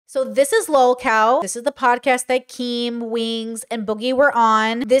So this is Lolcow. This is the podcast that Keem, Wings, and Boogie were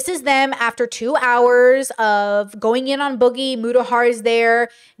on. This is them after 2 hours of going in on Boogie. Mutahar is there.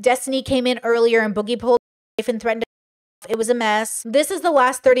 Destiny came in earlier and Boogie pulled life and threatened. It was a mess. This is the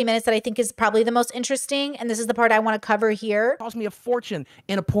last 30 minutes that I think is probably the most interesting, and this is the part I want to cover here. It cost me a fortune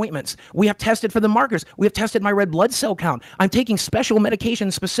in appointments. We have tested for the markers. We have tested my red blood cell count. I'm taking special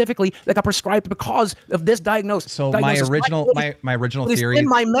medication specifically that got prescribed because of this diagnosis. So my original theory in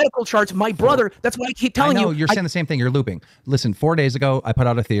my medical charts. My brother. That's why I keep telling you. You're saying the same thing. You're looping. Listen, 4 days ago, I put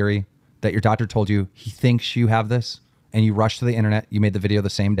out a theory that your doctor told you he thinks you have this, and you rushed to the internet. You made the video the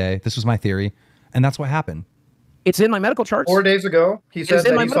same day. This was my theory, and that's what happened. It's in my medical charts. 4 days ago, he said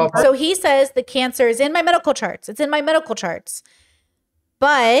that he saw. So he says the cancer is in my medical charts. It's in my medical charts.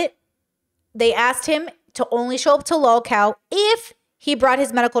 But they asked him to only show up to Lolcow if he brought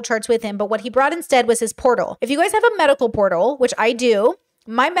his medical charts with him. But what he brought instead was his portal. If you guys have a medical portal, which I do,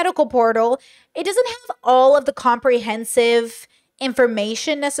 my medical portal, it doesn't have all of the comprehensive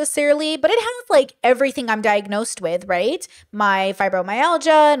information necessarily, but it has like everything I'm diagnosed with, right? My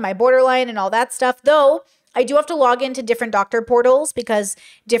fibromyalgia and my borderline and all that stuff, though. I do have to log into different doctor portals because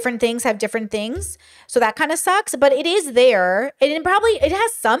different things have different things. So that kind of sucks, but it is there. And it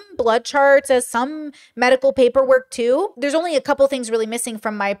has some blood charts, has some medical paperwork too. There's only a couple things really missing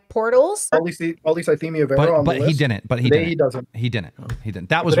from my portals. Polycythemia vera on the list. He didn't. But he doesn't. He didn't.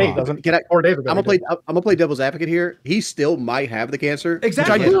 That was Today wrong. He doesn't. Can I, 4 days ago. I'm gonna play devil's advocate here. He still might have the cancer.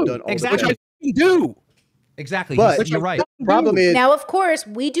 Exactly. Which I do. Exactly. But You're right. The problem is now, of course,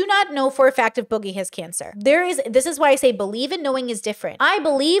 we do not know for a fact if Boogie has cancer. This is why I say believe and knowing is different. I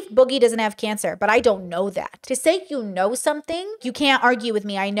believe Boogie doesn't have cancer, but I don't know that. To say you know something, you can't argue with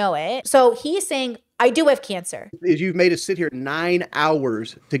me. I know it. So he's saying, I do have cancer. You've made us sit here 9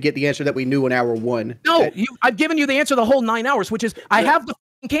 hours to get the answer that we knew in hour 1. No, I've given you the answer the whole 9 hours, which is I have the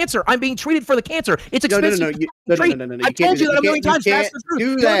cancer. I'm being treated for the cancer. It's expensive. No. I told you that a million times. That's the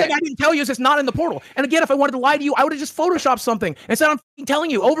truth. The only thing I didn't tell you is it's not in the portal. And again, if I wanted to lie to you, I would have just photoshopped something. Instead, I'm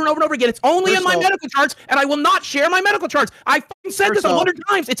telling you over and over and over again, it's only in my medical charts, and I will not share my medical charts. I said this 100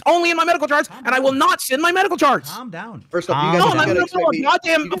 times. It's only in my medical charts, and I will not send my medical charts. Calm down. First off, you guys I'm in the middle of a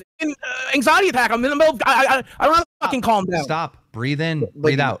goddamn anxiety attack. I'm in the middle of. I don't have to fucking calm down. Stop. Breathe in,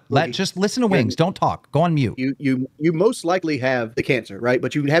 breathe out. Just listen to Wings. Don't talk. Go on mute. You most likely have the cancer, right?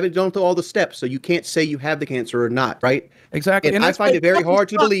 But you haven't done all the steps, so you can't say you have the cancer or not, right? Exactly. And I find it very hard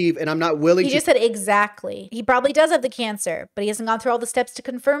to believe, and I'm not willing. He just said exactly. He probably does have the cancer, but he hasn't gone through all the steps to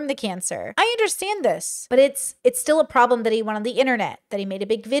confirm the cancer. I understand this, but it's still a problem that he went on the internet, that he made a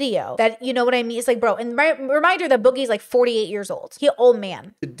big video, that, you know what I mean? It's like, bro, and reminder that Boogie's like 48 years old. He's an old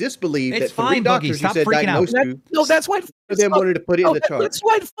man. To disbelieve it's that 3 doctors Boogie. Stop you said freaking diagnosed out. you. No, that's why them wanted to put it in the chart. That's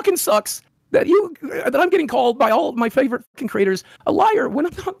why it fucking sucks that I'm getting called by all of my favorite fucking creators a liar when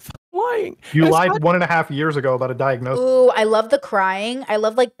I'm not fucking lying. You lied 1.5 years ago about a diagnosis. Ooh, I love the crying. I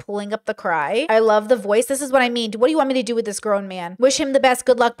love like pulling up the cry. I love the voice. This is what I mean. What do you want me to do with this grown man? Wish him the best.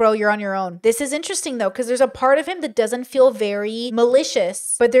 Good luck, bro. You're on your own. This is interesting though, because there's a part of him that doesn't feel very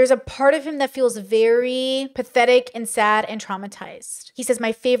malicious, but there's a part of him that feels very pathetic and sad and traumatized. He says,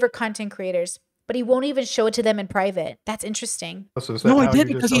 my favorite content creators. But he won't even show it to them in private. That's interesting. No, I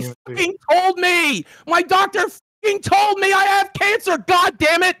didn't, because he fucking told me. My doctor fucking told me I have cancer. God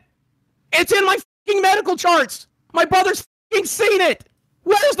damn it. It's in my fucking medical charts. My brother's fucking seen it.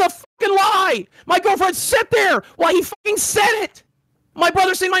 Where's the fucking lie? My girlfriend sat there while he fucking said it. My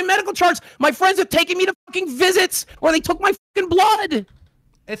brother's seen my medical charts. My friends have taken me to fucking visits where they took my fucking blood.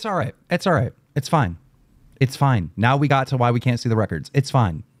 It's all right. It's all right. It's fine. It's fine. Now we got to why we can't see the records. It's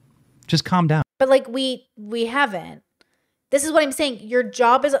fine. Just calm down. But like we haven't. This is what I'm saying. Your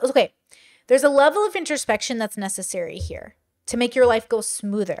job is okay. There's a level of introspection that's necessary here to make your life go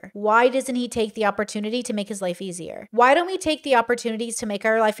smoother. Why doesn't he take the opportunity to make his life easier? Why don't we take the opportunities to make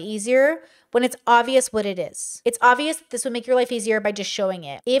our life easier when it's obvious what it is? It's obvious that this would make your life easier by just showing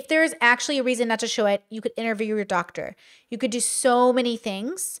it. If there's actually a reason not to show it, you could interview your doctor. You could do so many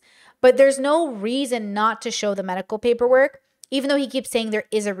things, but there's no reason not to show the medical paperwork, even though he keeps saying there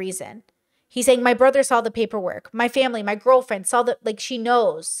is a reason. He's saying, my brother saw the paperwork. My family, my girlfriend saw that, like, she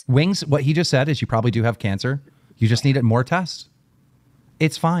knows. Wings, what he just said is you probably do have cancer. You just needed more tests.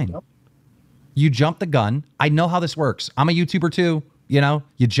 It's fine. Yep. You jump the gun. I know how this works. I'm a YouTuber too. You know,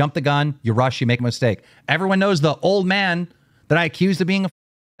 you jump the gun, you rush, you make a mistake. Everyone knows the old man that I accused of being a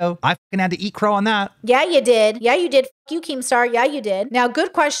I fucking had to eat crow on that. Yeah, you did. Yeah, you did. Fuck you, Keemstar. Yeah, you did. Now,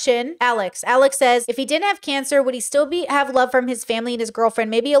 good question. Alex. Alex says, if he didn't have cancer, would he still have love from his family and his girlfriend?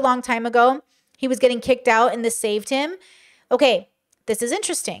 Maybe a long time ago, he was getting kicked out and this saved him. Okay, this is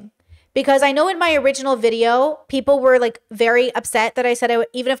interesting Because I know in my original video, people were like very upset that I said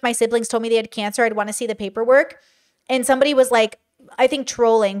even if my siblings told me they had cancer, I'd want to see the paperwork. And somebody was like, I think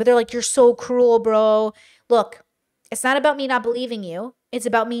trolling, but they're like, you're so cruel, bro. Look, it's not about me not believing you. It's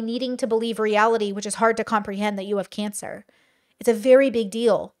about me needing to believe reality, which is hard to comprehend that you have cancer. It's a very big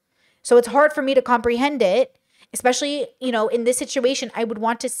deal. So it's hard for me to comprehend it, especially, you know, in this situation. I would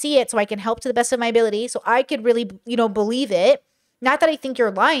want to see it so I can help to the best of my ability so I could really, you know, believe it. Not that I think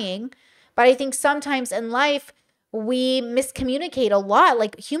you're lying, but I think sometimes in life we miscommunicate a lot.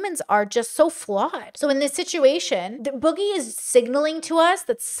 Like humans are just so flawed. So in this situation, the Boogie is signaling to us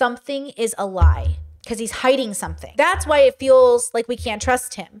that something is a lie because he's hiding something. That's why it feels like we can't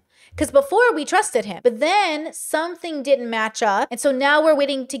trust him. Because before we trusted him, but then something didn't match up. And so now we're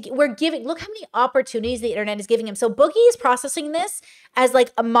waiting to, look how many opportunities the internet is giving him. So Boogie is processing this as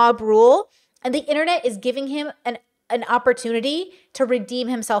like a mob rule, and the internet is giving him an opportunity to redeem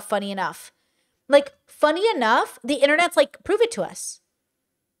himself funny enough. Like funny enough, the internet's like, prove it to us.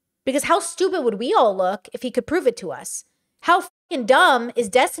 Because how stupid would we all look if he could prove it to us? How fucking dumb is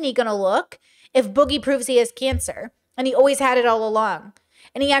Destiny gonna look if Boogie proves he has cancer and he always had it all along?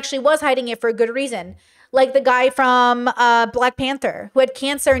 And he actually was hiding it for a good reason. Like the guy from Black Panther who had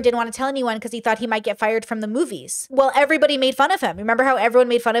cancer and didn't want to tell anyone because he thought he might get fired from the movies. Well, everybody made fun of him. Remember how everyone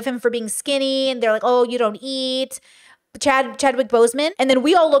made fun of him for being skinny and they're like, oh, you don't eat. Chadwick Boseman. And then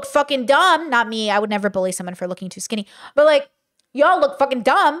we all look fucking dumb. Not me. I would never bully someone for looking too skinny. But like, y'all look fucking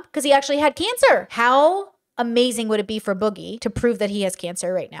dumb because he actually had cancer. How amazing would it be for Boogie to prove that he has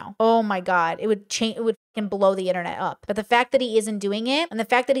cancer right now? Oh my God. It would change. It would fucking blow the internet up. But the fact that he isn't doing it and the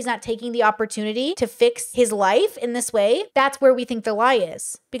fact that he's not taking the opportunity to fix his life in this way, that's where we think the lie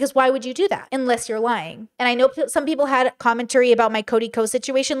is. Because why would you do that unless you're lying? And I know some people had commentary about my Cody Ko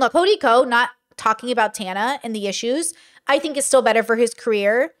situation. Look, Cody Ko, not talking about Tana and the issues, I think is still better for his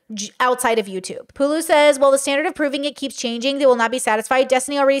career outside of YouTube. Pulu says, well, the standard of proving it keeps changing. They will not be satisfied.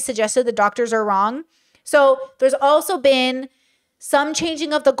 Destiny already suggested the doctors are wrong. So there's also been some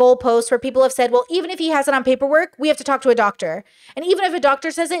changing of the goalposts where people have said, well, even if he has it on paperwork, we have to talk to a doctor. And even if a doctor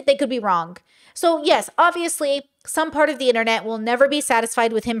says it, they could be wrong. So yes, obviously, some part of the internet will never be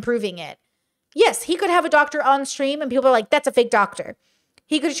satisfied with him proving it. Yes, he could have a doctor on stream and people are like, that's a fake doctor.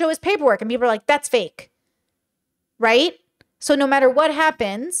 He could show his paperwork and people are like, that's fake. Right? So no matter what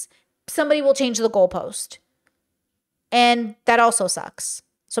happens, somebody will change the goalpost. And that also sucks.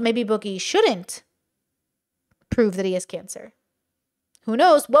 So maybe Boogie shouldn't prove that he has cancer. Who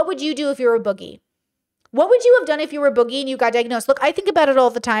knows? What would you do if you were a Boogie? What would you have done if you were a Boogie and you got diagnosed? Look, I think about it all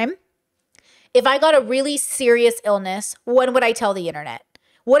the time. If I got a really serious illness, when would I tell the internet?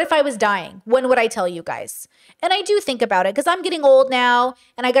 What if I was dying? When would I tell you guys? And I do think about it because I'm getting old now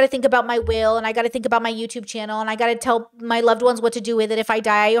and I got to think about my will and I got to think about my YouTube channel and I got to tell my loved ones what to do with it if I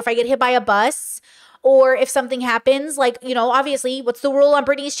die or if I get hit by a bus or if something happens. Like, you know, obviously, what's the rule on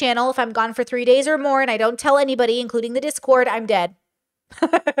Brittany's channel? If I'm gone for 3 days or more and I don't tell anybody, including the Discord, I'm dead.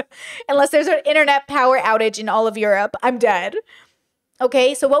 Unless there's an internet power outage in all of Europe, I'm dead.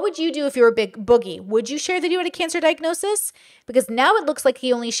 Okay, so what would you do if you were a big Boogie? Would you share that you had a cancer diagnosis? Because now it looks like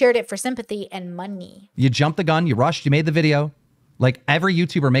he only shared it for sympathy and money. You jumped the gun, you rushed, you made the video. Like every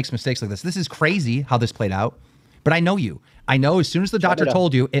YouTuber makes mistakes like this. This is crazy how this played out. But I know you. I know as soon as the doctor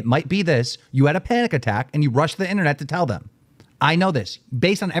told you it might be this, you had a panic attack and you rushed to the internet to tell them. I know this.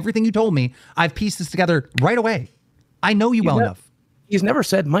 Based on everything you told me, I've pieced this together right away. I know you well enough. He's never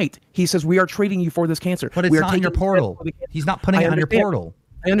said might. He says we are treating you for this cancer. But it's not on your portal. He's not putting it on your portal.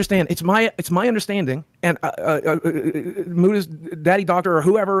 I understand. It's my understanding, and Muda's daddy doctor or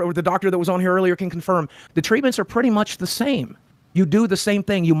whoever, or the doctor that was on here earlier can confirm, the treatments are pretty much the same. You do the same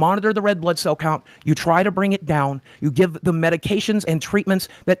thing. You monitor the red blood cell count. You try to bring it down. You give the medications and treatments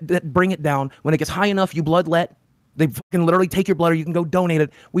that bring it down. When it gets high enough, you bloodlet. They can literally take your blood or you can go donate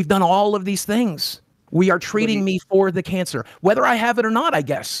it. We've done all of these things. We are treating me for the cancer, whether I have it or not, I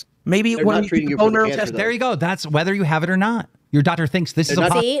guess. Maybe when you go nerve test. There you go. That's whether you have it or not. Your doctor thinks this is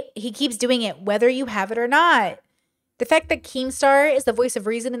a See, he keeps doing it, whether you have it or not. The fact that Keemstar is the voice of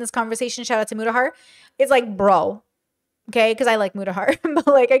reason in this conversation, shout out to Mudahar, it's like, bro. Okay, because I like Mudahar, but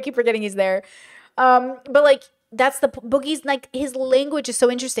like I keep forgetting he's there. But like that's the Boogie's, like his language is so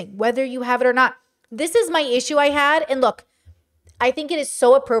interesting, whether you have it or not. This is my issue I had, and look, I think it is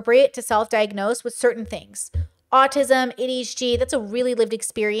so appropriate to self-diagnose with certain things. autism, ADHD, that's a really lived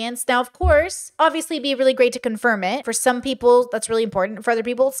experience. Now, of course, obviously it'd be really great to confirm it. For some people, that's really important. For other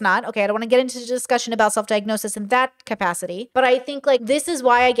people, it's not. Okay, I don't want to get into the discussion about self-diagnosis in that capacity. But I think like this is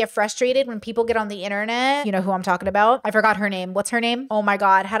why I get frustrated when people get on the internet. You know who I'm talking about. I forgot her name. What's her name? Oh my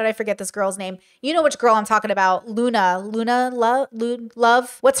God, how did I forget this girl's name? You know which girl I'm talking about. Luna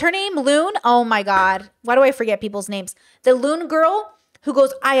Love. What's her name? Loon? Oh my God. Why do I forget people's names? The Loon girl who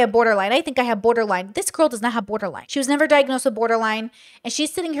goes, I have borderline. I think I have borderline. This girl does not have borderline. She was never diagnosed with borderline. And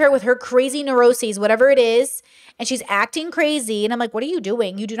she's sitting here with her crazy neuroses, whatever it is. And she's acting crazy. And I'm like, what are you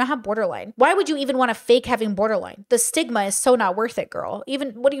doing? You do not have borderline. Why would you even want to fake having borderline? The stigma is so not worth it, girl.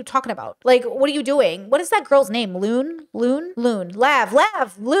 Even, what are you talking about? Like, what are you doing? What is that girl's name? Loon? Lav.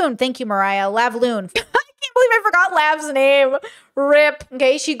 Loon. Thank you, Mariah. Lav Loon. I can't believe I forgot Lav's name. Rip.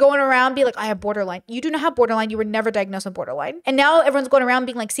 Okay, she going around be like, I have borderline. You do not have borderline. You were never diagnosed with borderline. And now everyone's going around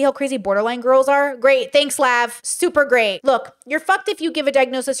being like, see how crazy borderline girls are? Great. Thanks, Lav. Super great. Look, you're fucked if you give a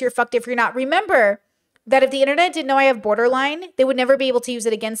diagnosis. You're fucked if you're not. Remember that if the internet didn't know I have borderline, they would never be able to use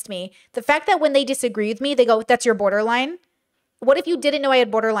it against me. The fact that when they disagree with me, they go, that's your borderline. What if you didn't know I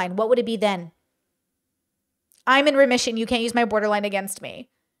had borderline? What would it be then? I'm in remission. You can't use my borderline against me.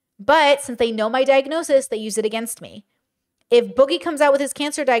 But since they know my diagnosis, they use it against me. If Boogie comes out with his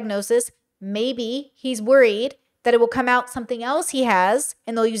cancer diagnosis, maybe he's worried that it will come out something else he has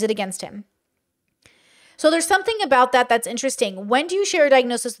and they'll use it against him. So there's something about that that's interesting. When do you share a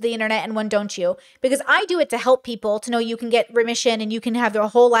diagnosis with the internet and when don't you? Because I do it to help people to know you can get remission and you can have your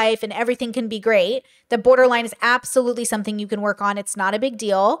whole life and everything can be great. The borderline is absolutely something you can work on. It's not a big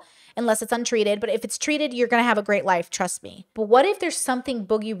deal unless it's untreated. But if it's treated, you're going to have a great life. Trust me. But what if there's something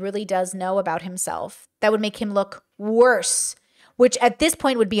Boogie really does know about himself that would make him look worse? Which at this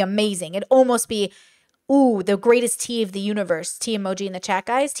point would be amazing. It'd almost be, ooh, the greatest tea of the universe. Tea emoji in the chat,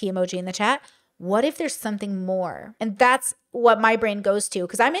 guys. Tea emoji in the chat. What if there's something more? And that's what my brain goes to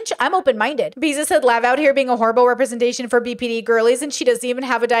because I'm open-minded. Biza said Lav out here being a horrible representation for BPD girlies and she doesn't even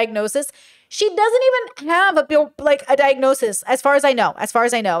have a diagnosis. She doesn't even have a diagnosis as far as I know.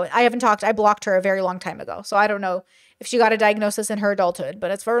 I haven't talked. I blocked her a very long time ago. So I don't know if she got a diagnosis in her adulthood, but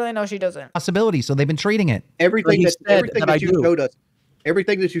as far as I know, she doesn't. Possibility. So they've been treating it. Everything that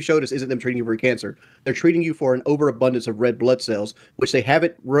you showed us isn't them treating you for cancer. They're treating you for an overabundance of red blood cells, which they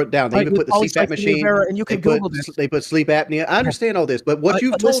haven't wrote down. They even put the CPAP machine. And you can Google this. They put sleep apnea. I understand all this, but what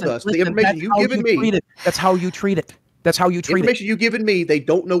you've told us, the information you've given me, that's how you treat it. That's how you treat it. Information you've given me, they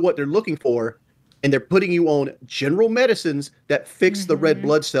don't know what they're looking for. And they're putting you on general medicines that fix the red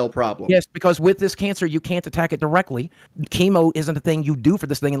blood cell problem. Yes, because with this cancer, you can't attack it directly. Chemo isn't a thing you do for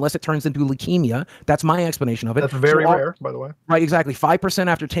this thing unless it turns into leukemia. That's my explanation of it. That's very rare, by the way. Right, exactly. 5%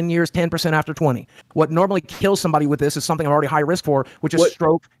 after 10 years, 10% after 20. What normally kills somebody with this is something I'm already high risk for, which is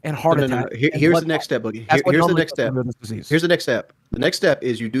stroke and heart attack. No. Here's the next step, Boogie. Here's the next step. Here's the next step. The next step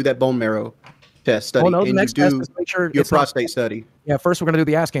is you do that bone marrow test study, and you do your prostate study. Yeah, first we're going to do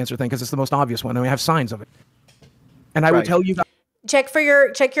the ass cancer thing because it's the most obvious one, and we have signs of it. And I will tell you, check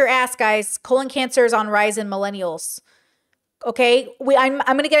your ass, guys. Colon cancer is on rise in millennials. Okay, I'm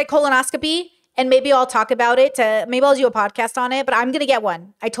going to get a colonoscopy, and maybe I'll talk about it. Maybe I'll do a podcast on it, but I'm going to get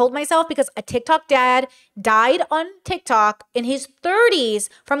one. I told myself because a TikTok dad died on TikTok in his 30s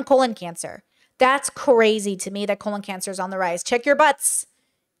from colon cancer. That's crazy to me that colon cancer is on the rise. Check your butts.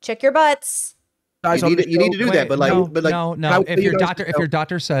 Check your butts. You need to do that, but no. If your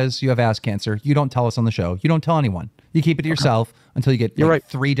doctor says you have ass cancer, you don't tell us on the show. You don't tell anyone. You keep it to yourself until you get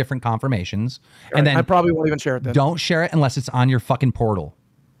 3 different confirmations, and then I probably won't even share it. Then. Don't share it unless it's on your fucking portal.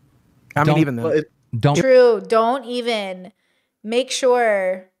 Don't even make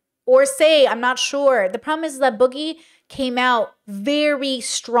sure or say I'm not sure. The problem is that Boogie came out very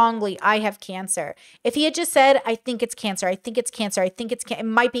strongly. I have cancer. If he had just said, I think it's cancer. It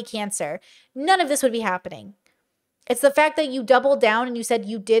might be cancer. None of this would be happening. It's the fact that you doubled down and you said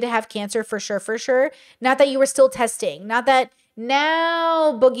you did have cancer for sure. Not that you were still testing. Not that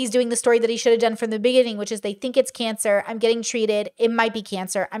now Boogie's doing the story that he should have done from the beginning, which is they think it's cancer. I'm getting treated. It might be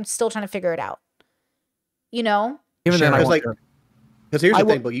cancer. I'm still trying to figure it out. You know? Even then, I was because here's the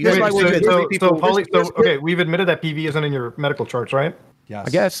thing, but okay, we've admitted that PV isn't in your medical charts, right? Yes. I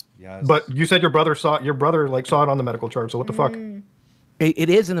guess. Yes. But you said your brother saw it on the medical chart. So what the fuck? It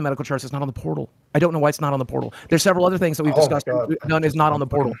is in the medical charts. It's not on the portal. I don't know why it's not on the portal. There's several other things that we've discussed. None is not on the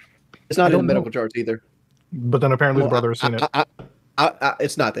portal. It's not in the medical charts either. But then apparently the brother has seen it.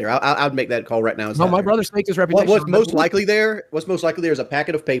 It's not there. I'd make that call right now. No, my brother staked his reputation. What's most likely there is a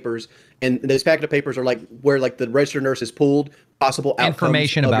packet of papers, and this packet of papers are like where like the registered nurse has pulled possible outcomes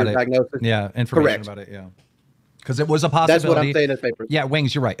information of about your it. diagnosis. Yeah, information about it. Yeah. Because it was a possibility. That's what I'm saying in paper. Yeah,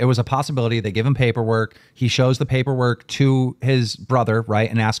 Wings, you're right. It was a possibility. They give him paperwork. He shows the paperwork to his brother, right,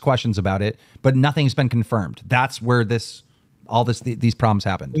 and asks questions about it. But nothing's been confirmed. That's where these problems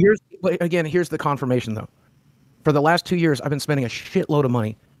happened. Here's the confirmation, though. For the last 2 years, I've been spending a shitload of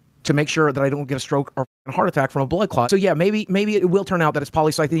money to make sure that I don't get a stroke or a heart attack from a blood clot. So yeah, maybe it will turn out that it's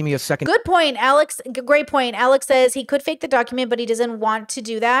polycythemia second. Good point, Alex. Great point. Alex says he could fake the document, but he doesn't want to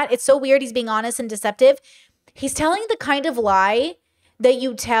do that. It's so weird. He's being honest and deceptive. He's telling the kind of lie that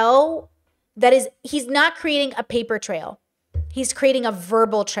you tell that is, he's not creating a paper trail. He's creating a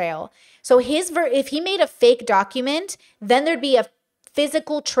verbal trail. So if he made a fake document, then there'd be a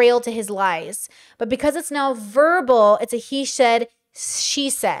physical trail to his lies. But because it's now verbal, it's a he said, she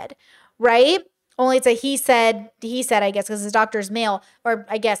said, right? Only it's a he said, I guess, because his doctor's male, or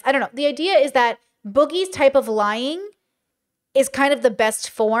I guess, I don't know. The idea is that Boogie's type of lying is kind of the best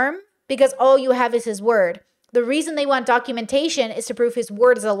form because all you have is his word. The reason they want documentation is to prove his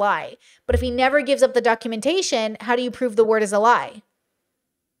word is a lie. But if he never gives up the documentation, how do you prove the word is a lie?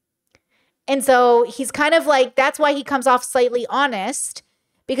 And so he's kind of like, that's why he comes off slightly honest,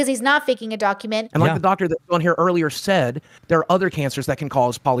 because he's not faking a document. And like the doctor that was on here earlier said, there are other cancers that can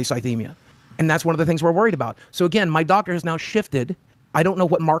cause polycythemia. And that's one of the things we're worried about. So again, my doctor has now shifted. I don't know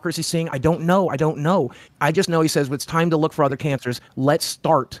what markers he's seeing. I don't know. I just know he says it's time to look for other cancers. Let's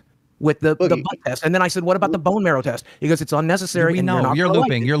start with the blood test. And then I said, what about the bone marrow test? He goes, it's unnecessary. We know. You're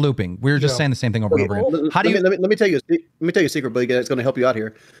looping. We were just saying the same thing over and over again. How do you let me tell you a secret, Boogie, that's going to help you out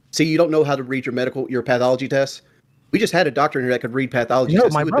here. See, you don't know how to read your pathology tests. We just had a doctor in here that could read pathology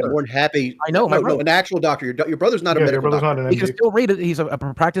tests. My brother. More than happy. I know, no, an actual doctor. Your brother's not a medical doctor. He can still read it. He's a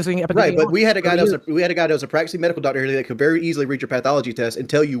practicing epidemiologist. Right, but we had a guy that was a practicing medical doctor here that could very easily read your pathology test and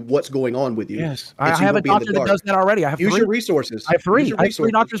tell you what's going on with you. Yes, I have a doctor that does that already. I have Use your resources. I have three. I have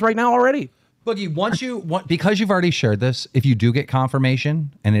three doctors right now already. Boogie, because you've already shared this, if you do get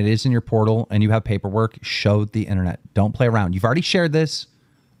confirmation and it is in your portal and you have paperwork, show the internet. Don't play around. You've already shared this.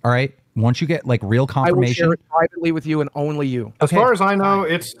 All right. Once you get like real confirmation, I will share it privately with you and only you. As far as I know,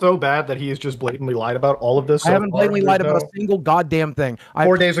 it's so bad that he has just blatantly lied about all of this. I haven't blatantly lied about a single goddamn thing.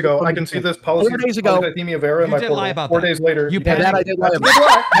 4 days ago, I can see this policy. 4 days ago, polycythemia vera in my portal. Lie about 4 that. days later, you that I did lie about.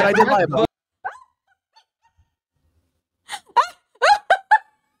 That I did lie about.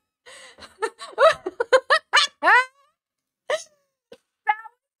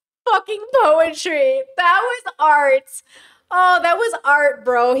 Fucking poetry. That was art. Oh, that was art,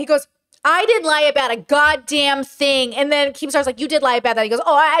 bro. He goes, I didn't lie about a goddamn thing. And then Keemstar's like, you did lie about that. He goes,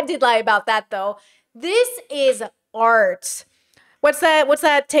 oh, I did lie about that, though. This is art. What's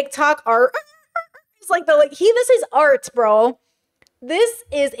that TikTok art? It's like this is art, bro. This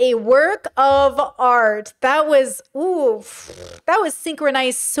is a work of art. That was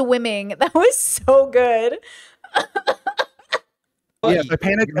synchronized swimming. That was so good. Yes, I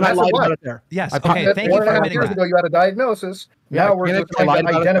panicked and I lied about it there. Yes. Okay. Thank you for admitting years that. ago, you had a diagnosis. Now we're just trying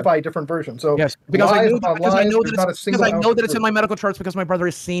to identify a different version. So yes, because I know that it's in my medical charts because my brother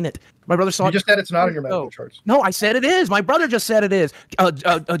has seen it. My brother saw it. You just said it's not in your medical charts. No, I said it is. My brother just said it is.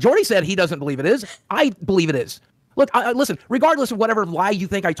 Jordy said he doesn't believe it is. I believe it is. Look, listen, regardless of whatever lie you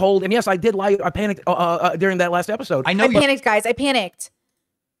think I told, and yes, I did lie. I panicked during that last episode. I panicked, guys. I panicked.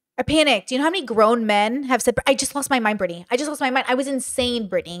 You know how many grown men have said, I just lost my mind, Brittany. I just lost my mind. I was insane,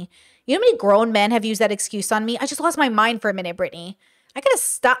 Brittany. You know how many grown men have used that excuse on me? I just lost my mind for a minute, Brittany. I gotta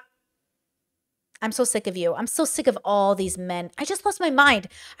stop. I'm so sick of you. I'm so sick of all these men. I just lost my mind.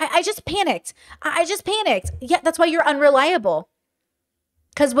 I just panicked. I just panicked. Yeah, that's why you're unreliable.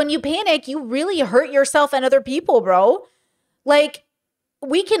 Because when you panic, you really hurt yourself and other people, bro. Like,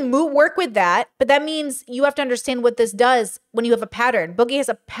 we can work with that, but that means you have to understand what this does when you have a pattern. Boogie has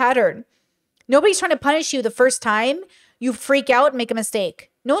a pattern. Nobody's trying to punish you the first time you freak out and make a mistake.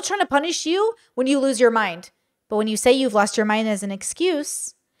 No one's trying to punish you when you lose your mind. But when you say you've lost your mind as an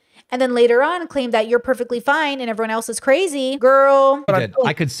excuse, and then later on claim that you're perfectly fine and everyone else is crazy, girl.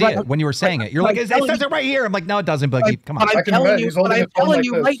 I could see it when you were saying it. You're like, it says it right here. I'm like, no, it doesn't, Boogie. Come on. I'm telling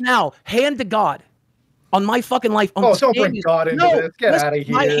you right now, hand to God. On my fucking life. Don't bring God into this. Get out of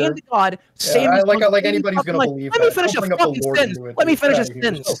here. My hand to God. Like anybody's going to believe that. Let me finish a fucking sentence. Let me finish a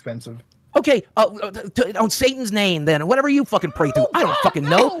sentence. So offensive. Okay, on Satan's name then, whatever you fucking pray to. I don't fucking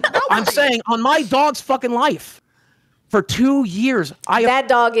know. I'm saying on my dog's fucking life. For 2 years, that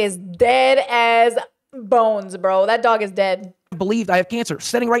dog is dead as bones, bro. That dog is dead. Believed I have cancer.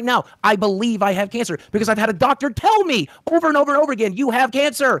 Sitting right now, I believe I have cancer because I've had a doctor tell me over and over and over again, you have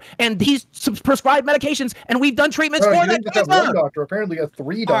cancer, and he's prescribed medications, and we've done treatments for that cancer. One doctor. Apparently, you have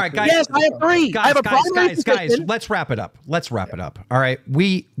 3 doctors. All right, guys. Yes, I have 3. I have a primary guys. Let's wrap it up. All right,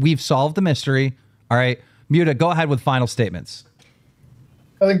 we've solved the mystery. All right, Muta, go ahead with final statements.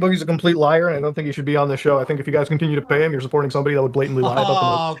 I think Boogie's a complete liar, and I don't think he should be on this show. I think if you guys continue to pay him, you're supporting somebody that would blatantly lie about the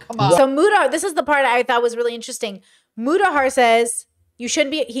most. Come on. So Mudahar, this is the part I thought was really interesting. Mudahar says he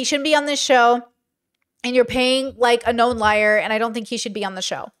shouldn't be on this show, and you're paying like a known liar, and I don't think he should be on the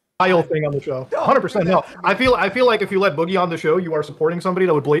show. Vile thing on the show. 100% no. I feel like if you let Boogie on the show, you are supporting somebody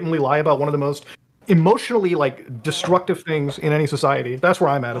that would blatantly lie about one of the most emotionally like destructive things in any society. That's where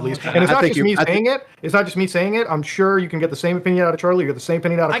I'm at least. And it's not just me saying it. It's not just me saying it. I'm sure you can get the same opinion out of Charlie. You get the same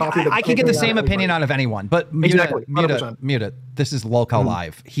opinion out of Coffee. I can get the same opinion out of anyone. But exactly, Muta. This is Lolcow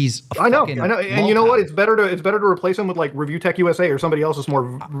Live. He's I know. And you know what? It's better to replace him with like Review Tech USA or somebody else is more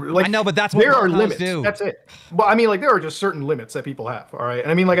like. I know, but that's what there are Lolcows limits. do. That's it. But I mean, like there are just certain limits that people have. All right.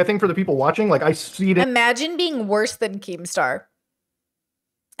 And I mean, like I think for the people watching, like I see it. Imagine being worse than Keemstar.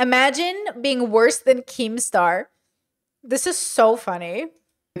 Imagine being worse than Keemstar. This is so funny.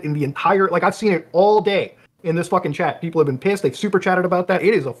 In the entire, like I've seen it all day in this fucking chat. People have been pissed. They've super chatted about that.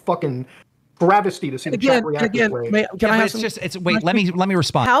 It is a fucking travesty to see the chat react this way. Wait, let me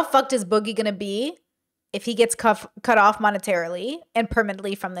respond. How fucked is Boogie gonna be if he gets cut off monetarily and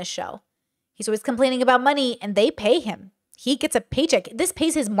permanently from this show? He's always complaining about money and they pay him. He gets a paycheck. This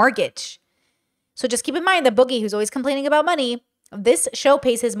pays his mortgage. So just keep in mind that Boogie, who's always complaining about money, this show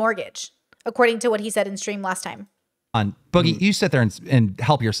pays his mortgage, according to what he said in stream last time. Boogie, you sit there and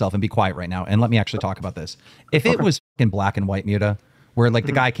help yourself and be quiet right now, and let me actually talk about this. If it was fucking black and white, Muta, where like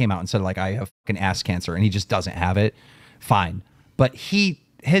the guy came out and said like I have fucking ass cancer and he just doesn't have it, fine. But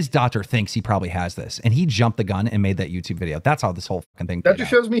his doctor thinks he probably has this, and he jumped the gun and made that YouTube video. That's how this whole fucking thing. That just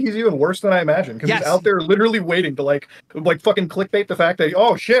shows me he's even worse than I imagined, because he's out there literally waiting to like fucking clickbait the fact that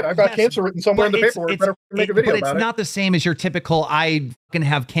oh shit, I've got cancer written somewhere in the paperwork. Better make a video about it. But it's not the same as your typical I can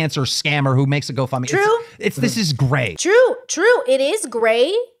have cancer scammer who makes a GoFundMe. True. This is gray. True. It is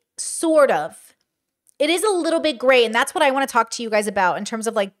gray, sort of. It is a little bit gray, and that's what I want to talk to you guys about in terms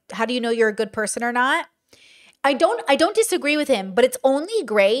of like how do you know you're a good person or not. I don't disagree with him, but it's only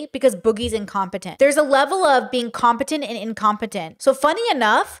gray because Boogie's incompetent. There's a level of being competent and incompetent. So funny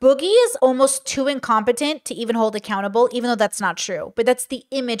enough, Boogie is almost too incompetent to even hold accountable, even though that's not true. But that's the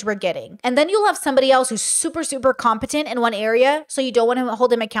image we're getting. And then you'll have somebody else who's super, super competent in one area, so you don't want to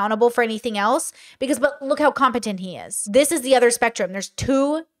hold him accountable for anything else, but look how competent he is. This is the other spectrum. There's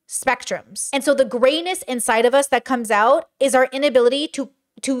two spectrums. And so the grayness inside of us that comes out is our inability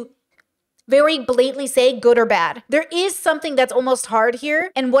to very blatantly say good or bad. There is something that's almost hard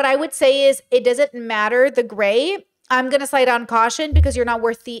here. And what I would say is it doesn't matter the gray. I'm going to slide on caution because you're not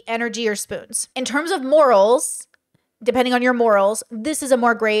worth the energy or spoons. In terms of morals, depending on your morals, this is a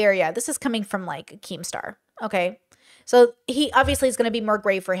more gray area. This is coming from like Keemstar. Okay. So he obviously is going to be more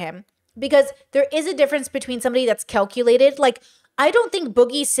gray for him because there is a difference between somebody that's calculated. Like, I don't think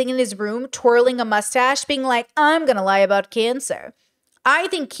Boogie's sitting in his room, twirling a mustache, being like, I'm going to lie about cancer. I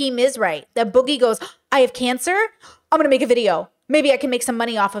think Keem is right. That Boogie goes, I have cancer. I'm going to make a video. Maybe I can make some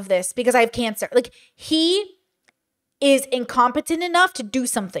money off of this because I have cancer. Like he is incompetent enough to do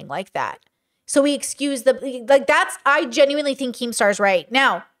something like that. So we excuse I genuinely think Keemstar's right.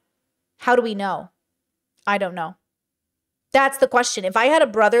 Now, how do we know? I don't know. That's the question. If I had a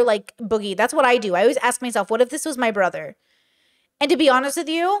brother like Boogie, that's what I do. I always ask myself, what if this was my brother? And to be honest with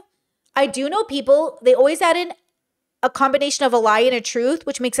you, I do know people, they always add in a combination of a lie and a truth,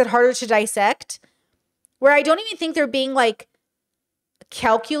 which makes it harder to dissect, where I don't even think they're being like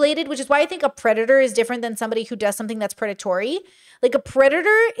calculated, which is why I think a predator is different than somebody who does something that's predatory. Like a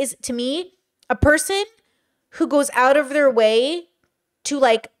predator is, to me, a person who goes out of their way to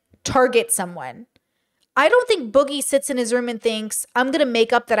like target someone. I don't think Boogie sits in his room and thinks, I'm going to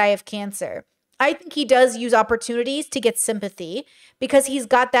make up that I have cancer. I think he does use opportunities to get sympathy because he's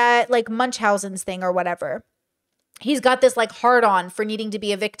got that like Munchausen's thing or whatever. He's got this like hard on for needing to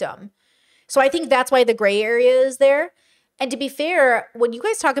be a victim. So I think that's why the gray area is there. And to be fair, when you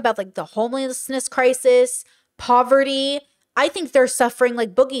guys talk about like the homelessness crisis, poverty, I think they're suffering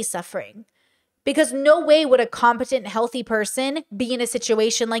like Boogie's suffering. Because no way would a competent, healthy person be in a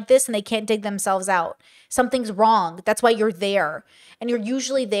situation like this and they can't dig themselves out. Something's wrong. That's why you're there. And you're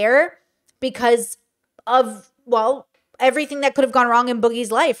usually there because of, well, everything that could have gone wrong in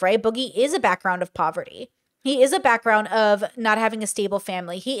Boogie's life, right? Boogie is a background of poverty. He is a background of not having a stable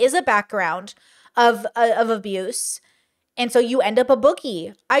family. He is a background of abuse. And so you end up a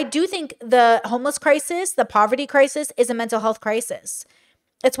Boogie. I do think the homeless crisis, the poverty crisis is a mental health crisis.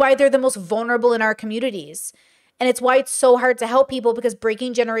 It's why they're the most vulnerable in our communities. And it's why it's so hard to help people because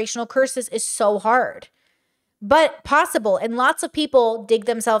breaking generational curses is so hard. But possible. And lots of people dig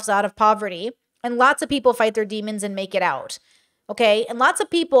themselves out of poverty. And lots of people fight their demons and make it out. Okay? And lots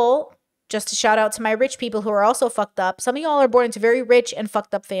of people Just to shout out to my rich people who are also fucked up. Some of y'all are born into very rich and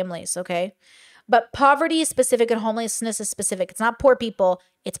fucked up families, okay? But poverty is specific and homelessness is specific. It's not poor people,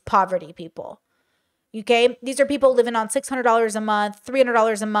 it's poverty people. Okay? These are people living on $600 a month,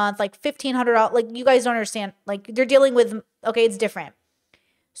 $300 a month, like $1,500. Like, you guys don't understand. Like, they're dealing with, okay, it's different.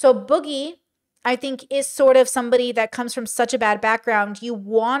 So Boogie, I think, is sort of somebody that comes from such a bad background. You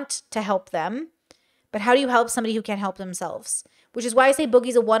want to help them, but how do you help somebody who can't help themselves? Which is why I say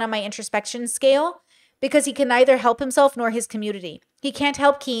Boogie's a 1 on my introspection scale, because he can neither help himself nor his community. He can't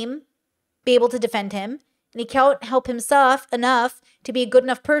help Keem be able to defend him, and he can't help himself enough to be a good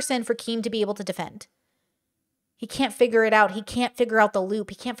enough person for Keem to be able to defend. He can't figure it out. He can't figure out the loop.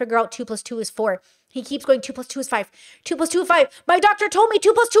 He can't figure out 2 + 2 is 4. He keeps going 2 + 2 is 5. 2 + 2 is 5. My doctor told me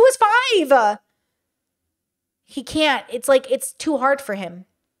 2 + 2 is 5. He can't. It's like, it's too hard for him.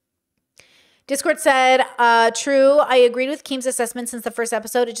 Discord said, true. I agreed with Keem's assessment since the first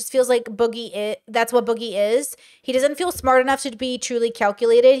episode. It just feels like that's what Boogie is. He doesn't feel smart enough to be truly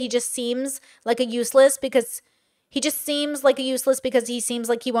calculated. He just seems like a useless because he seems like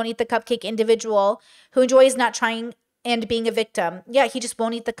he won't eat the cupcake individual who enjoys not trying and being a victim. Yeah, he just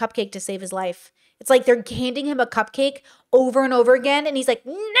won't eat the cupcake to save his life. It's like they're handing him a cupcake over and over again, and he's like,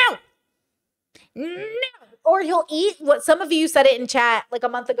 no. Or he'll eat what some of you said it in chat like a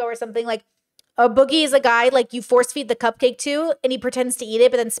month ago or something, like, a Boogie is a guy like you force feed the cupcake to and he pretends to eat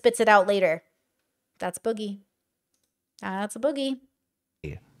it but then spits it out later. That's Boogie. That's a Boogie.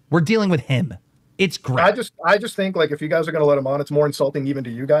 We're dealing with him. It's great. I just think, like, if you guys are going to let him on, it's more insulting even to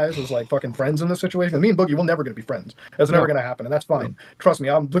you guys as, like, fucking friends in this situation. Me and Boogie, we're never going to be friends. That's never going to happen, and that's fine. Trust me,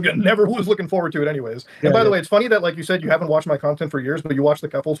 never was looking forward to it anyways. And by the way, it's funny that, like you said, you haven't watched my content for years, but you watched the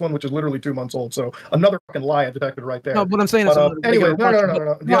Keffels one, which is literally 2 months old. So another fucking lie I detected right there. No, what I'm saying is... anyway,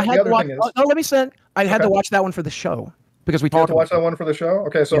 no. Let me send... I had to watch that one for the show. Because we talked to watch that one for the show?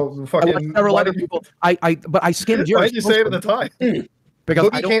 Okay, so fucking... Several other people. But I skimmed yours. Why did you say it at the time? Because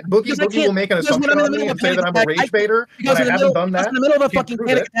Boogie will make an assumption on me and say that I'm a rage baiter, and I haven't done that. In the middle of a fucking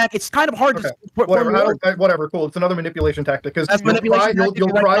panic attack, it's kind of hard to... Whatever, cool. It's another manipulation tactic, because you'll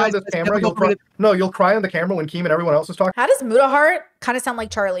cry on this camera. You'll cry on the camera when Keem and everyone else is talking. How does Mudahart kind of sound like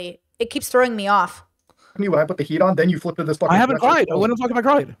Charlie? It keeps throwing me off. When I put the heat on, then you flip to this fucking... I haven't cried. When the fuck have I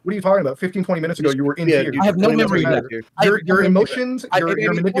cried? What are you talking about? 15, 20 minutes ago, you were in tears. I have no memory of that. Your emotions,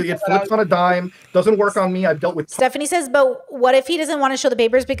 your manipulation, it flips on a dime, doesn't work on me. I've dealt with... Stephanie says, but what if he doesn't want to show the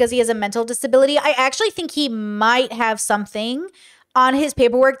papers because he has a mental disability? I actually think he might have something on his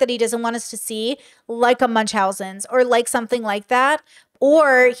paperwork that he doesn't want us to see, like a Munchausen's or like something like that.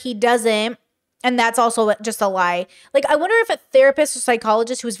 Or he doesn't. And that's also just a lie. Like, I wonder if a therapist or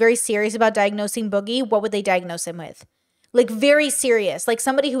psychologist who was very serious about diagnosing Boogie, what would they diagnose him with? Like, very serious. Like,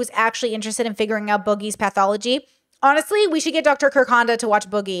 somebody who was actually interested in figuring out Boogie's pathology. Honestly, we should get Dr. Kirkhonda to watch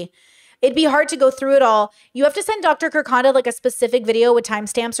Boogie. It'd be hard to go through it all. You have to send Dr. Kirkhonda, like, a specific video with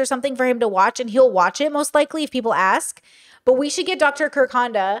timestamps or something for him to watch, and he'll watch it, most likely, if people ask. But we should get Dr.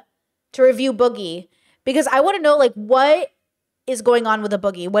 Kirkhonda to review Boogie. Because I want to know, like, what is going on with a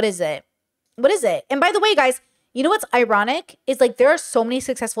Boogie? What is it? What is it? And by the way, guys, you know what's ironic is, like, there are so many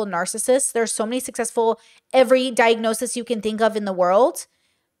successful narcissists. There are so many successful, every diagnosis you can think of in the world.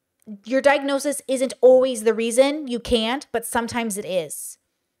 Your diagnosis isn't always the reason you can't, but sometimes it is.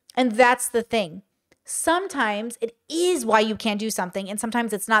 And that's the thing. Sometimes it is why you can't do something, and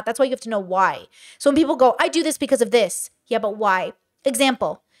sometimes it's not. That's why you have to know why. So when people go, I do this because of this. Yeah, but why?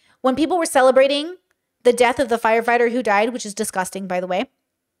 Example, when people were celebrating the death of the firefighter who died, which is disgusting, by the way,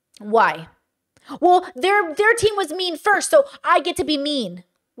 why? Well, their team was mean first, so I get to be mean.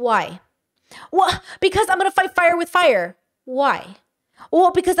 Why? Well, because I'm going to fight fire with fire. Why?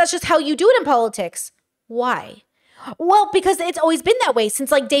 Well, because that's just how you do it in politics. Why? Well, because it's always been that way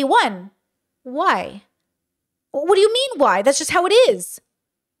since, like, day one. Why? What do you mean why? That's just how it is.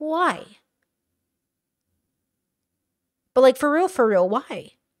 Why? But, like, for real,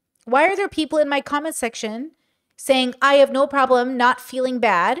 why? Why are there people in my comment section saying I have no problem not feeling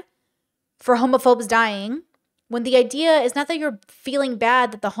bad for homophobes dying, when the idea is not that you're feeling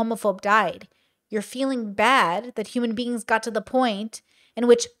bad that the homophobe died. You're feeling bad that human beings got to the point in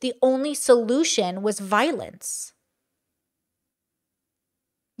which the only solution was violence.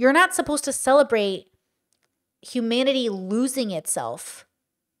 You're not supposed to celebrate humanity losing itself.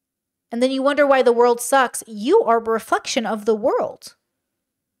 And then you wonder why the world sucks. You are a reflection of the world.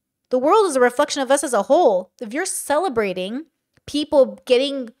 The world is a reflection of us as a whole. If you're celebrating people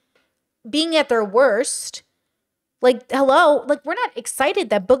being at their worst, like, hello, like, we're not excited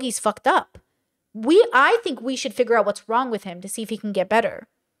that Boogie's fucked up. I think we should figure out what's wrong with him to see if he can get better.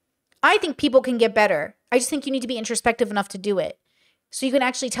 I think people can get better. I just think you need to be introspective enough to do it. So you can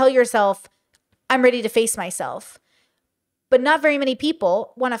actually tell yourself, I'm ready to face myself. But not very many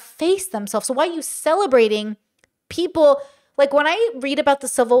people want to face themselves. So why are you celebrating people? Like when I read about the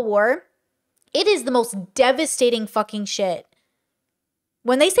Civil War, it is the most devastating fucking shit.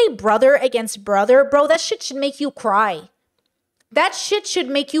 When they say brother against brother, bro, that shit should make you cry. That shit should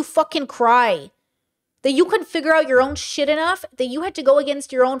make you fucking cry. That you couldn't figure out your own shit enough that you had to go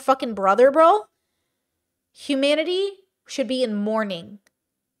against your own fucking brother, bro. Humanity should be in mourning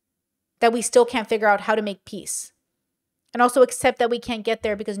that we still can't figure out how to make peace. And also accept that we can't get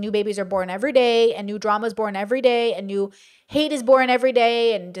there because new babies are born every day and new drama is born every day and new hate is born every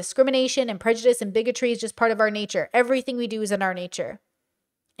day and discrimination and prejudice and bigotry is just part of our nature. Everything we do is in our nature,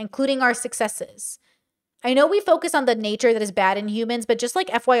 including our successes. I know we focus on the nature that is bad in humans, but just like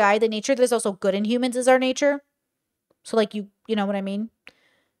FYI, the nature that is also good in humans is our nature. So like you know what I mean?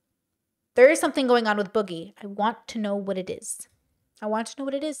 There is something going on with Boogie. I want to know what it is. I want to know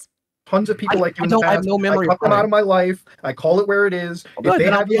what it is. Tons of people like you in the past. I have no memory. I cut them out of my life. I call it where it is. If they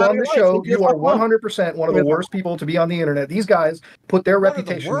have you on the show, you are 100% one of the worst people to be on the internet. These guys put their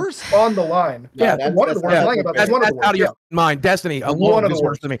reputation on the line. Yeah, one of the worst. Lying about that's one of the worst. Out of your mind, Destiny. One of the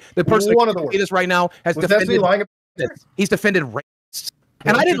worst to me. The person one of that the worst. This right now has defended. He's defended rapists.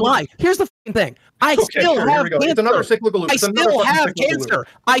 And I didn't lie. Here's the thing. I still have cancer. It's another cyclical loop. I still have cancer.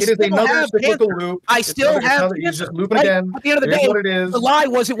 I still have cancer. I still have cancer. Just looping again. At the end of the day, what it is. The lie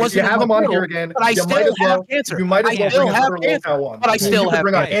was it wasn't. You have them on here again. But I still have cancer. You might as well bring another Lolcow on. But I still have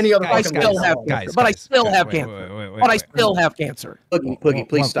cancer. I still have cancer. But I still have cancer. But I still have cancer. Boogie,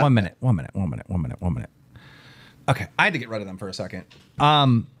 please stop. 1 minute. Okay, I had to get rid of them for a second.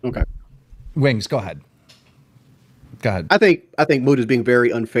 Okay. Wings, go ahead. Go ahead. I think Mood is being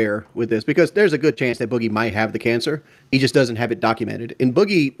very unfair with this because there's a good chance that Boogie might have the cancer. He just doesn't have it documented. And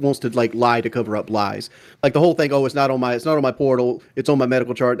Boogie wants to like lie to cover up lies. Like the whole thing, it's not on my portal, it's on my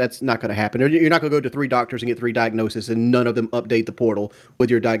medical chart. That's not going to happen. You're not going to go to 3 doctors and get 3 diagnoses and none of them update the portal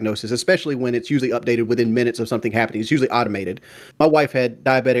with your diagnosis, especially when it's usually updated within minutes of something happening. It's usually automated. My wife had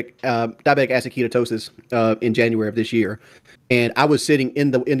diabetic acid ketosis in January of this year. And I was sitting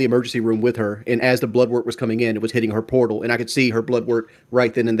in the emergency room with her, and as the blood work was coming in, it was hitting her portal, and I could see her blood work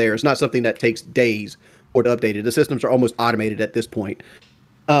right then and there. It's not something that takes days or to update it. The systems are almost automated at this point.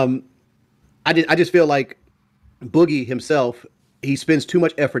 I just feel like Boogie himself, he spends too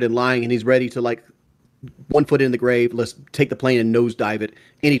much effort in lying, and he's ready to like 1 foot in the grave. Let's take the plane and nosedive it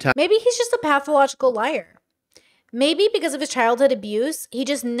anytime. Maybe he's just a pathological liar. Maybe because of his childhood abuse, he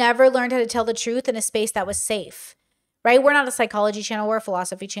just never learned how to tell the truth in a space that was safe. Right? We're not a psychology channel, we're a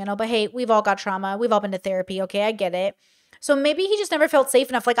philosophy channel, but hey, we've all got trauma. We've all been to therapy. Okay, I get it. So maybe he just never felt safe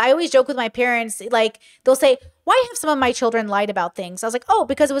enough. Like I always joke with my parents, like they'll say, why have some of my children lied about things? I was like, oh,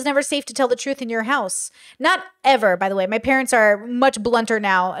 because it was never safe to tell the truth in your house. Not ever, by the way. My parents are much blunter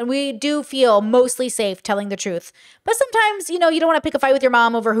now, and we do feel mostly safe telling the truth. But sometimes, you don't want to pick a fight with your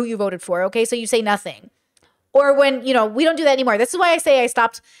mom over who you voted for, okay? So you say nothing. Or when, we don't do that anymore. This is why I say I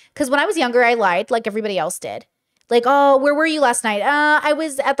stopped, because when I was younger, I lied like everybody else did. Like, oh, where were you last night? I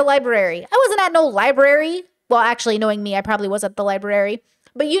was at the library. I wasn't at no library. Well, actually, knowing me, I probably was at the library.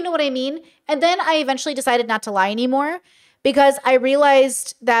 But you know what I mean? And then I eventually decided not to lie anymore because I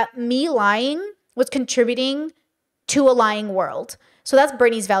realized that me lying was contributing to a lying world. So that's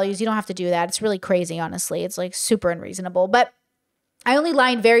Brittany's values. You don't have to do that. It's really crazy, honestly. It's like super unreasonable. But I only lie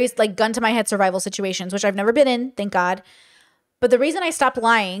in various like gun to my head survival situations, which I've never been in, thank God. But the reason I stopped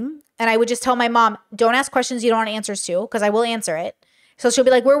lying, and I would just tell my mom, don't ask questions you don't want answers to, because I will answer it. So she'll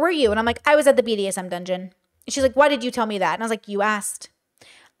be like, where were you? And I'm like, I was at the BDSM dungeon. And she's like, why did you tell me that? And I was like, you asked.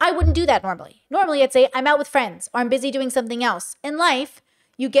 I wouldn't do that normally. Normally, I'd say, I'm out with friends, or I'm busy doing something else. In life,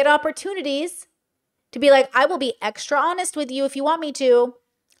 you get opportunities to be like, I will be extra honest with you if you want me to.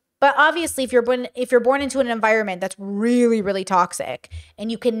 But obviously, if you're born into an environment that's really, really toxic,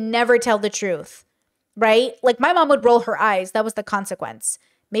 and you can never tell the truth, right? Like my mom would roll her eyes. That was the consequence.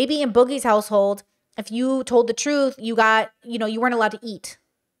 Maybe in Boogie's household, if you told the truth, you got, you weren't allowed to eat.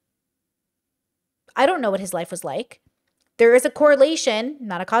 I don't know what his life was like. There is a correlation,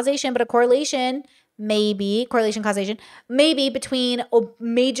 not a causation, but a correlation, causation, maybe between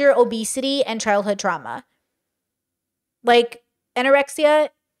major obesity and childhood trauma. Like anorexia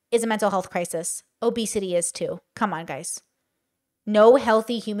is a mental health crisis. Obesity is too. Come on, guys. No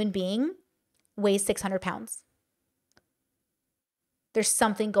healthy human being weighs 600 pounds. There's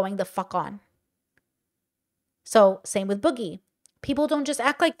something going the fuck on. So same with Boogie. People don't just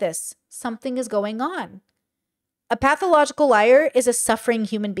act like this. Something is going on. A pathological liar is a suffering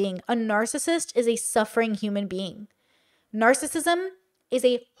human being. A narcissist is a suffering human being. Narcissism is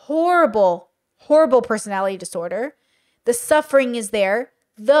a horrible, horrible personality disorder The suffering is there,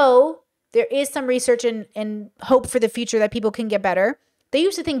 though there is some research and hope for the future that people can get better. They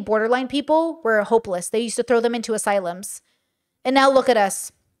used to think borderline people were hopeless. They used to throw them into asylums. And now look at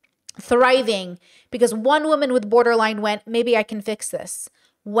us, thriving because one woman with borderline went, maybe I can fix this.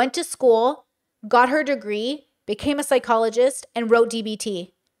 Went to school, got her degree, became a psychologist, and wrote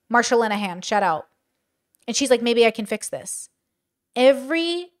DBT. Marsha Linehan, shout out. And she's like, maybe I can fix this.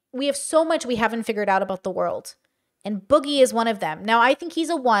 We have so much we haven't figured out about the world. And Boogie is one of them. Now, I think he's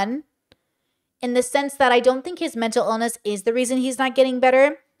a 1 in the sense that I don't think his mental illness is the reason he's not getting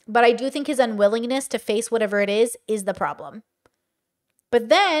better, but I do think his unwillingness to face whatever it is the problem. But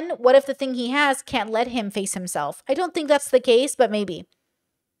then, what if the thing he has can't let him face himself? I don't think that's the case, but maybe.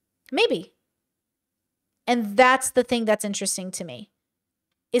 Maybe. And that's the thing that's interesting to me.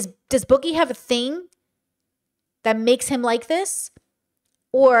 Does Boogie have a thing that makes him like this?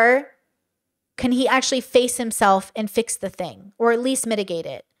 Or can he actually face himself and fix the thing? Or at least mitigate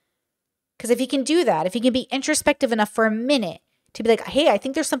it? Because if he can do that, if he can be introspective enough for a minute to be like, hey, I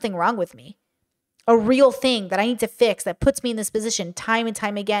think there's something wrong with me. A real thing that I need to fix that puts me in this position time and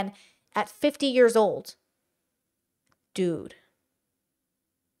time again at 50 years old. Dude.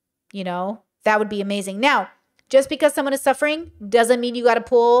 You know, that would be amazing. Now, just because someone is suffering doesn't mean you got to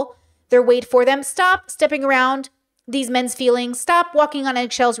pull their weight for them. Stop stepping around these men's feelings. Stop walking on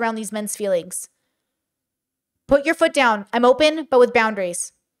eggshells around these men's feelings. Put your foot down. I'm open, but with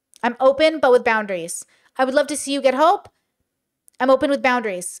boundaries. I'm open, but with boundaries. I would love to see you get help. I'm open with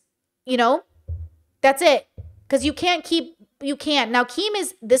boundaries. You know, that's it. Because you can't. Now,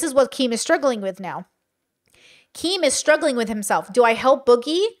 this is what Keem is struggling with now. Keem is struggling with himself. Do I help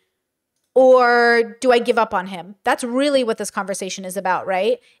Boogie? Or do I give up on him? That's really what this conversation is about,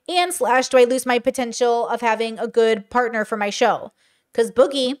 right? And / do I lose my potential of having a good partner for my show? Because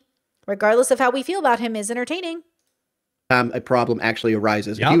Boogie, regardless of how we feel about him, is entertaining. A problem actually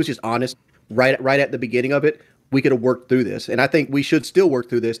arises. Yep. If he was just honest right at the beginning of it, we could have worked through this. And I think we should still work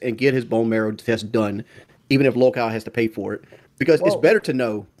through this and get his bone marrow test done, even if Lolcow has to pay for it. Because it's better to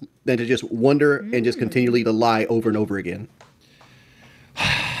know than to just wonder and just continually to lie over and over again.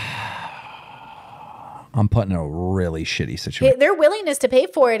 I'm put in a really shitty situation. Their willingness to pay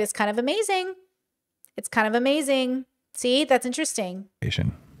for it is kind of amazing. It's kind of amazing. See, that's interesting.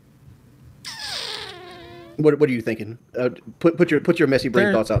 What are you thinking? Put your messy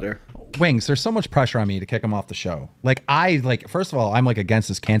brain thoughts out there. Wings, there's so much pressure on me to kick him off the show. First of all, I'm against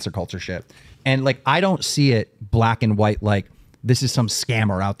this cancer culture shit. And I don't see it black and white like this is some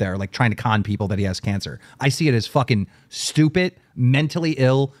scammer out there trying to con people that he has cancer. I see it as fucking stupid, mentally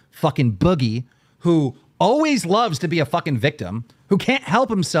ill fucking Boogie who always loves to be a fucking victim, who can't help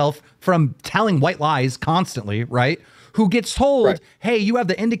himself from telling white lies constantly, right? Who gets told, hey, you have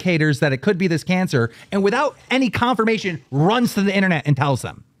the indicators that it could be this cancer, and without any confirmation, runs to the internet and tells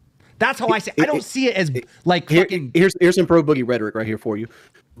them. That's how I see it. I don't see it as fucking... Here's some pro Boogie rhetoric right here for you.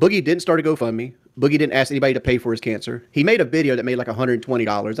 Boogie didn't start a GoFundMe. Boogie didn't ask anybody to pay for his cancer. He made a video that made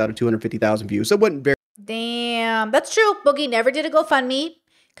 $120 out of 250,000 views. So it wasn't very... Damn, that's true. Boogie never did a GoFundMe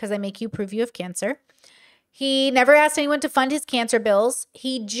because I make you prove you have cancer. He never asked anyone to fund his cancer bills.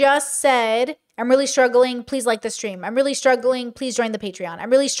 He just said, I'm really struggling. Please like the stream. I'm really struggling. Please join the Patreon. I'm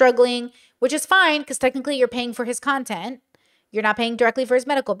really struggling, which is fine because technically you're paying for his content. You're not paying directly for his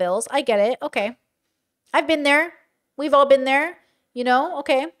medical bills. I get it. Okay. I've been there. We've all been there. You know?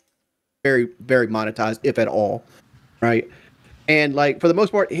 Okay. Very, very monetized, if at all. Right? And for the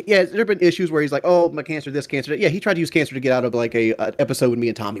most part, yeah, there have been issues where he's like, oh, my cancer, this cancer. Yeah, he tried to use cancer to get out of a episode with me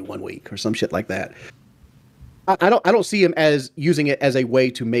and Tommy one week or some shit like that. I don't see him as using it as a way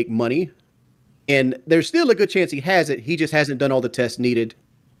to make money. And there's still a good chance he has it. He just hasn't done all the tests needed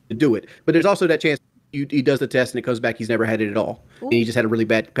to do it. But there's also that chance he does the test and it comes back he's never had it at all. Ooh. And he just had a really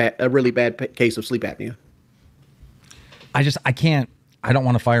bad case of sleep apnea. I don't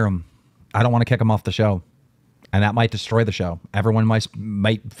want to fire him. I don't want to kick him off the show. And that might destroy the show. Everyone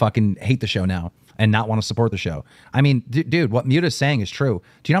might fucking hate the show now and not want to support the show. I mean, dude, what Muta's saying is true.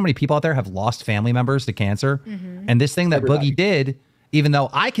 Do you know how many people out there have lost family members to cancer? Mm-hmm. And this thing that Boogie did, even though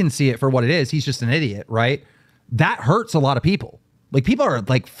I can see it for what it is, he's just an idiot, right? That hurts a lot of people. People are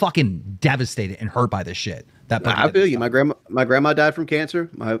fucking devastated and hurt by this shit. I feel you. My grandma died from cancer.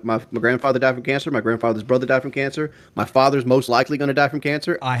 My grandfather died from cancer. My grandfather's brother died from cancer. My father's most likely going to die from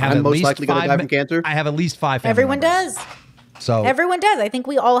cancer. I'm most likely going to die from cancer. I have at least 5 family Everyone members. does. So everyone does. I think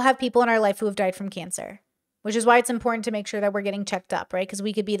we all have people in our life who have died from cancer, which is why it's important to make sure that we're getting checked up, right? Because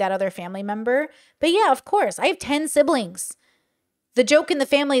we could be that other family member. But yeah, of course. I have 10 siblings. The joke in the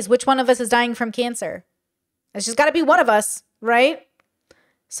family is which one of us is dying from cancer. It's just got to be one of us, right?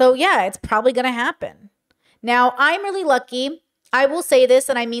 So yeah, it's probably going to happen. Now, I'm really lucky. I will say this,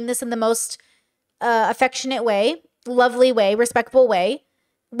 and I mean this in the most affectionate way, lovely way, respectful way.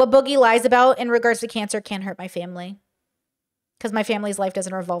 What Boogie lies about in regards to cancer can't hurt my family, because my family's life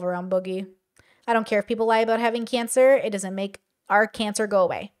doesn't revolve around Boogie. I don't care if people lie about having cancer. It doesn't make our cancer go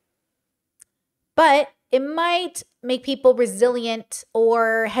away. But it might make people resilient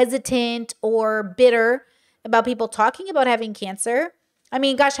or hesitant or bitter about people talking about having cancer. I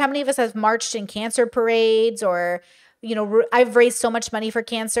mean, gosh, how many of us have marched in cancer parades, or, you know, I've raised so much money for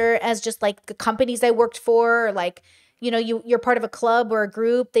cancer as just like the companies I worked for, or like, you know, you're part of a club or a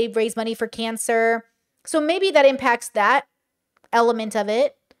group, they've raised money for cancer. So maybe that impacts that element of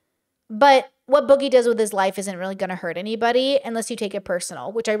it. But what Boogie does with his life isn't really going to hurt anybody unless you take it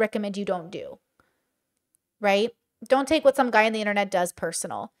personal, which I recommend you don't do. Right? Don't take what some guy on the internet does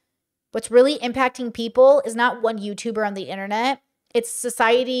personal. What's really impacting people is not one YouTuber on the internet. It's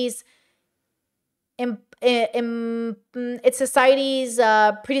society's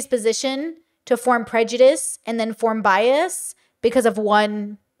predisposition to form prejudice and then form bias because of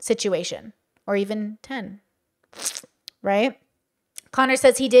one situation, or even 10. Right? Connor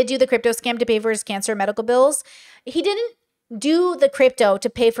says he did do the crypto scam to pay for his cancer medical bills. He didn't do the crypto to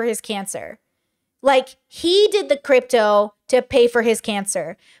pay for his cancer. Like, he did the crypto to pay for his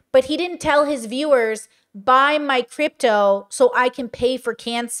cancer, but he didn't tell his viewers, buy my crypto so I can pay for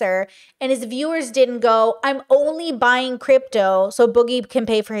cancer. And his viewers didn't go, I'm only buying crypto so Boogie can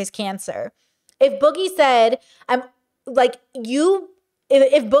pay for his cancer. If Boogie said, I'm like,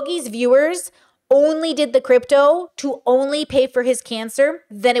 if Boogie's viewers only did the crypto to only pay for his cancer,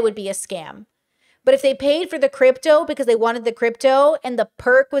 then it would be a scam. But if they paid for the crypto because they wanted the crypto and the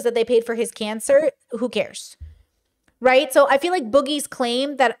perk was that they paid for his cancer, who cares? Right? So I feel like Boogie's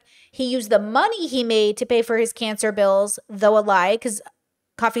claim that he used the money he made to pay for his cancer bills, though a lie, because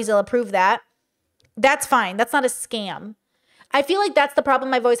CoffeeZilla proved that, that's fine. That's not a scam. I feel like that's the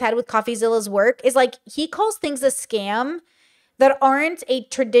problem I've always had with CoffeeZilla's work, is like he calls things a scam that aren't a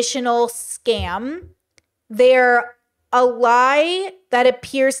traditional scam. They're a lie that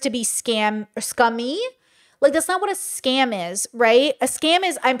appears to be scummy. Like, that's not what a scam is, right? A scam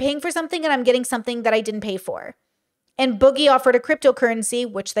is I'm paying for something and I'm getting something that I didn't pay for. And Boogie offered a cryptocurrency,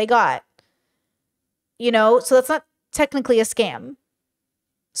 which they got. You know, so that's not technically a scam.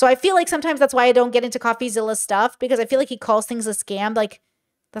 So I feel like sometimes that's why I don't get into CoffeeZilla's stuff, because I feel like he calls things a scam. Like,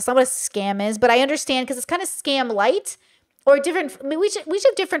 that's not what a scam is. But I understand, because it's kind of scam light, or different. I mean, we should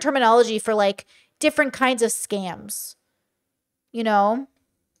have different terminology for like different kinds of scams. You know?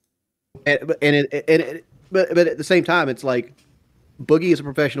 But at the same time, it's like Boogie is a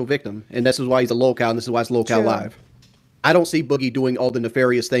professional victim, and this is why he's a Lolcow, and this is why it's Lolcow Live. I don't see Boogie doing all the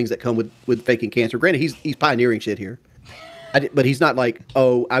nefarious things that come with faking cancer. Granted, he's pioneering shit here. But he's not like,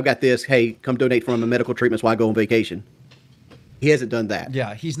 oh, I've got this. Hey, come donate for my medical treatments while I go on vacation. He hasn't done that.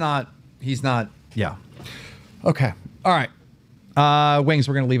 Yeah, he's not. Yeah. Okay. All right. Wings,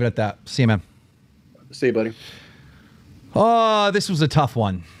 we're going to leave it at that. See you, man. See you, buddy. Oh, this was a tough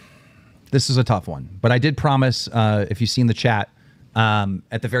one. But I did promise, if you've seen the chat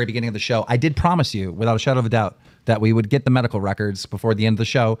at the very beginning of the show, I did promise you, without a shadow of a doubt, that we would get the medical records before the end of the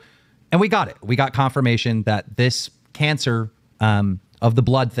show. And we got it. We got confirmation that this cancer of the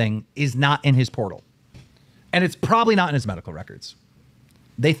blood thing is not in his portal. And it's probably not in his medical records.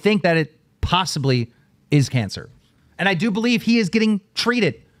 They think that it possibly is cancer. And I do believe he is getting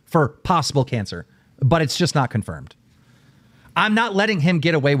treated for possible cancer, but it's just not confirmed. I'm not letting him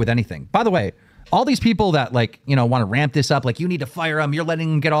get away with anything. By the way, all these people that like, you know, want to ramp this up, like you need to fire him, you're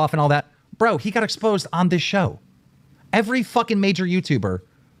letting him get off and all that. Bro, he got exposed on this show. Every fucking major YouTuber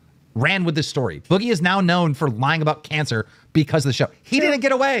ran with this story. Boogie is now known for lying about cancer because of the show. He didn't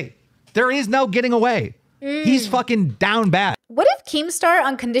get away. There is no getting away. He's fucking down bad. What if Keemstar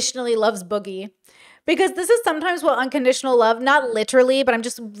unconditionally loves Boogie? Because this is sometimes what unconditional love, not literally, but I'm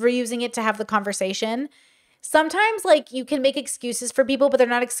just reusing it to have the conversation. Sometimes like you can make excuses for people, but they're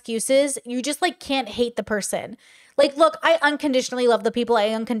not excuses. You just like can't hate the person. Like, look, I unconditionally love the people I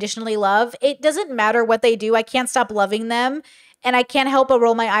unconditionally love. It doesn't matter what they do. I can't stop loving them. And I can't help but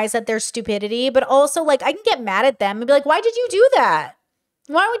roll my eyes at their stupidity. But also, like, I can get mad at them and be like, why did you do that?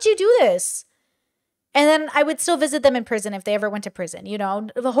 Why would you do this? And then I would still visit them in prison if they ever went to prison, you know.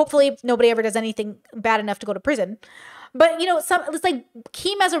 Hopefully nobody ever does anything bad enough to go to prison. But, you know, it's like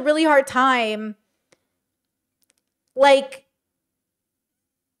Keem has a really hard time. Like,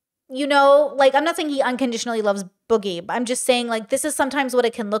 you know, like, I'm not saying he unconditionally loves Boogie. But I'm just saying, like, this is sometimes what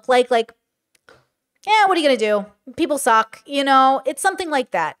it can look like. Like, yeah, what are you going to do? People suck, you know? It's something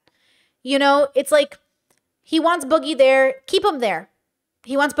like that. You know, it's like he wants Boogie there, keep him there.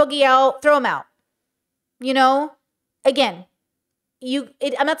 He wants Boogie out, throw him out. You know, again,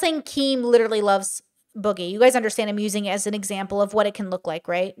 I'm not saying Keem literally loves Boogie. You guys understand I'm using it as an example of what it can look like,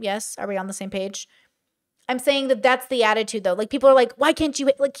 right? Yes? Are we on the same page? I'm saying that that's the attitude, though. Like, people are like, why can't you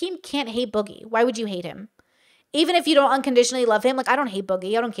hate? Like, Keem can't hate Boogie. Why would you hate him? Even if you don't unconditionally love him, like, I don't hate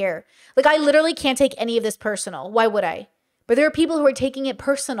Boogie. I don't care. Like, I literally can't take any of this personal. Why would I? But there are people who are taking it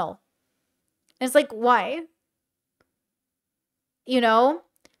personal. And it's like, why? You know?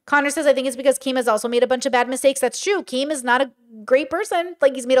 Connor says, I think it's because Keem has also made a bunch of bad mistakes. That's true. Keem is not a great person.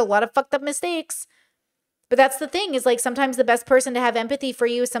 Like, he's made a lot of fucked up mistakes. But that's the thing, is like, sometimes the best person to have empathy for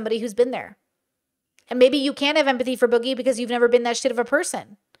you is somebody who's been there. And maybe you can't have empathy for Boogie because you've never been that shit of a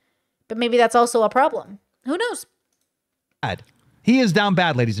person. But maybe that's also a problem. Who knows? Bad. He is down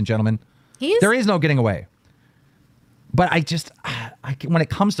bad, ladies and gentlemen. There is no getting away. But when it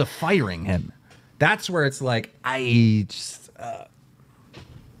comes to firing him, that's where it's like, I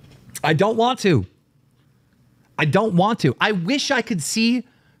don't want to. I don't want to. I wish I could see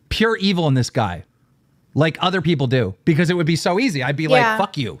pure evil in this guy like other people do, because it would be so easy. I'd be like,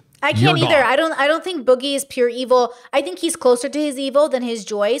 fuck you. I can't either. I don't think Boogie is pure evil. I think he's closer to his evil than his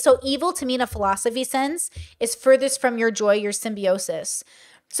joy. So evil, to me, in a philosophy sense, is furthest from your joy, your symbiosis.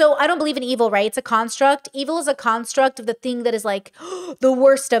 So I don't believe in evil, right? It's a construct. Evil is a construct of the thing that is like the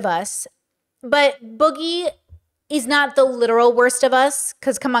worst of us. But Boogie is not the literal worst of us.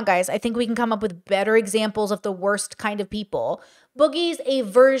 Because come on, guys, I think we can come up with better examples of the worst kind of people. Boogie's a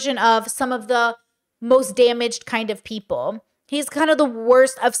version of some of the most damaged kind of people. He's kind of the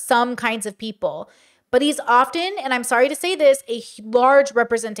worst of some kinds of people. But he's often, and I'm sorry to say this, a large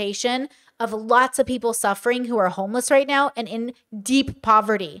representation of lots of people suffering who are homeless right now and in deep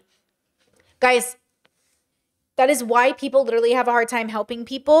poverty. Guys, that is why people literally have a hard time helping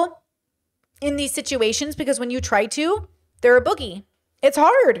people in these situations, because when you try to, they're a boogie. It's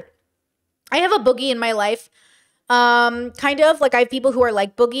hard. I have a boogie in my life. Kind of like, I have people who are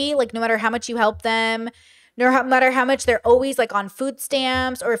like Boogie, like no matter how much you help them, no matter how much they're always like on food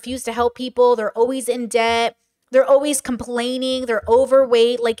stamps or refuse to help people, they're always in debt, they're always complaining, they're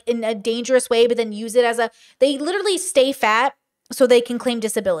overweight, like in a dangerous way, but then use it as they literally stay fat so they can claim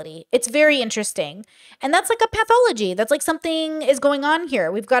disability. It's very interesting. And that's like a pathology. That's like something is going on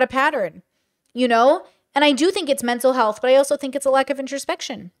here. We've got a pattern, you know? And I do think it's mental health, but I also think it's a lack of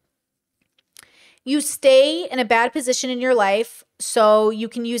introspection. You stay in a bad position in your life so you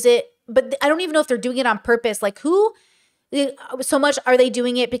can use it, but I don't even know if they're doing it on purpose. Like, so much are they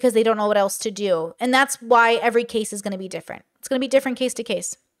doing it because they don't know what else to do? And that's why every case is going to be different. It's going to be different case to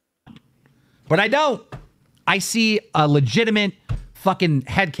case. But I don't. I see a legitimate fucking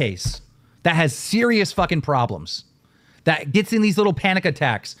head case that has serious fucking problems, that gets in these little panic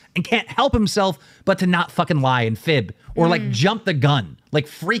attacks and can't help himself but to not fucking lie and fib or like jump the gun, like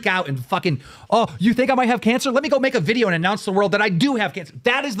freak out and fucking, oh, you think I might have cancer? Let me go make a video and announce to the world that I do have cancer.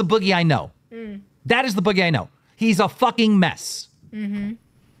 That is the Boogie I know. That is the Boogie I know. He's a fucking mess.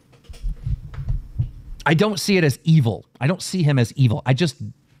 I don't see it as evil. I don't see him as evil. I just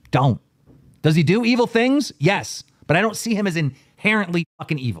don't. Does he do evil things? Yes. But I don't see him as inherently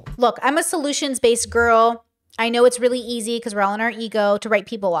fucking evil. Look, I'm a solutions-based girl. I know it's really easy because we're all in our ego to write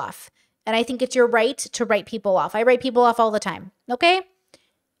people off. And I think it's your right to write people off. I write people off all the time, okay?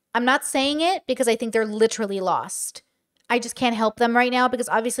 I'm not saying it because I think they're literally lost. I just can't help them right now because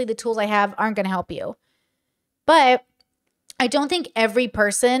obviously the tools I have aren't going to help you. But I don't think every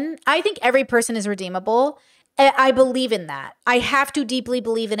person, I think every person is redeemable. I believe in that. I have to deeply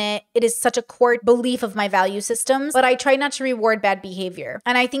believe in it. It is such a core belief of my value systems, but I try not to reward bad behavior.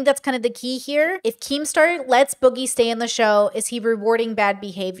 And I think that's kind of the key here. If Keemstar lets Boogie stay in the show, is he rewarding bad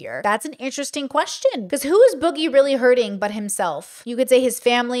behavior? That's an interesting question, because who is Boogie really hurting but himself? You could say his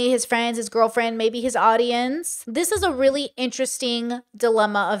family, his friends, his girlfriend, maybe his audience. This is a really interesting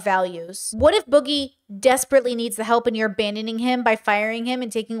dilemma of values. What if Boogie desperately needs the help and you're abandoning him by firing him and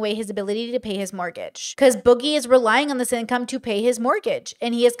taking away his ability to pay his mortgage? Because Boogie is relying on this income to pay his mortgage,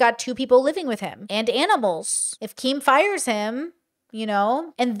 and he has got 2 people living with him and animals. If Keem fires him, you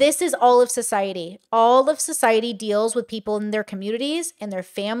know, and this is all of society. All of society deals with people in their communities, in their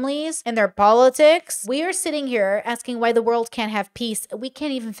families, in their politics. We are sitting here asking why the world can't have peace. We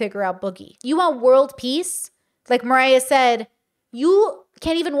can't even figure out Boogie. You want world peace? Like Mariah said, you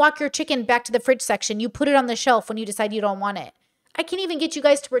can't even walk your chicken back to the fridge section. You put it on the shelf when you decide you don't want it. I can't even get you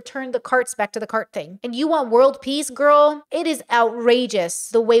guys to return the carts back to the cart thing. And you want world peace, girl? It is outrageous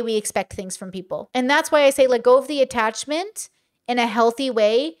the way we expect things from people. And that's why I say let go of the attachment in a healthy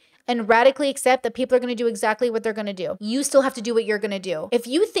way. and radically accept that people are going to do exactly what they're going to do. You still have to do what you're going to do. If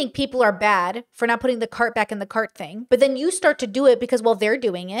you think people are bad for not putting the cart back in the cart thing, but then you start to do it because, well, they're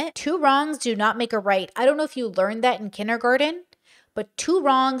doing it. 2 wrongs do not make a right. I don't know if you learned that in kindergarten, but 2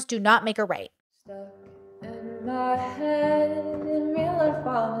 wrongs do not make a right. Stuck in my head, in real life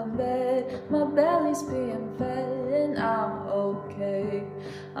I'm in bed, my belly's being fed and I'm okay,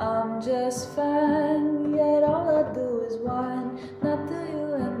 I'm just fine, yet all I do is whine, not to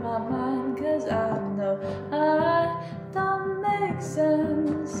you in my mind, cause I know I don't make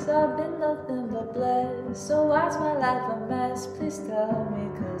sense, I've been nothing but blessed, so why's my life a mess, please tell me,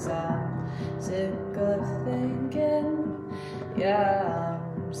 cause I'm sick of thinking, yeah,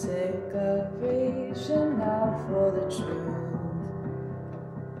 I'm sick of reaching out for the truth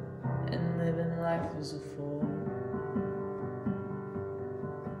and living life as a fool.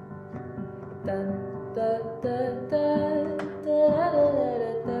 Dun, da, da, da, da, da, da,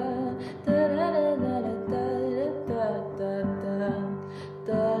 da, da.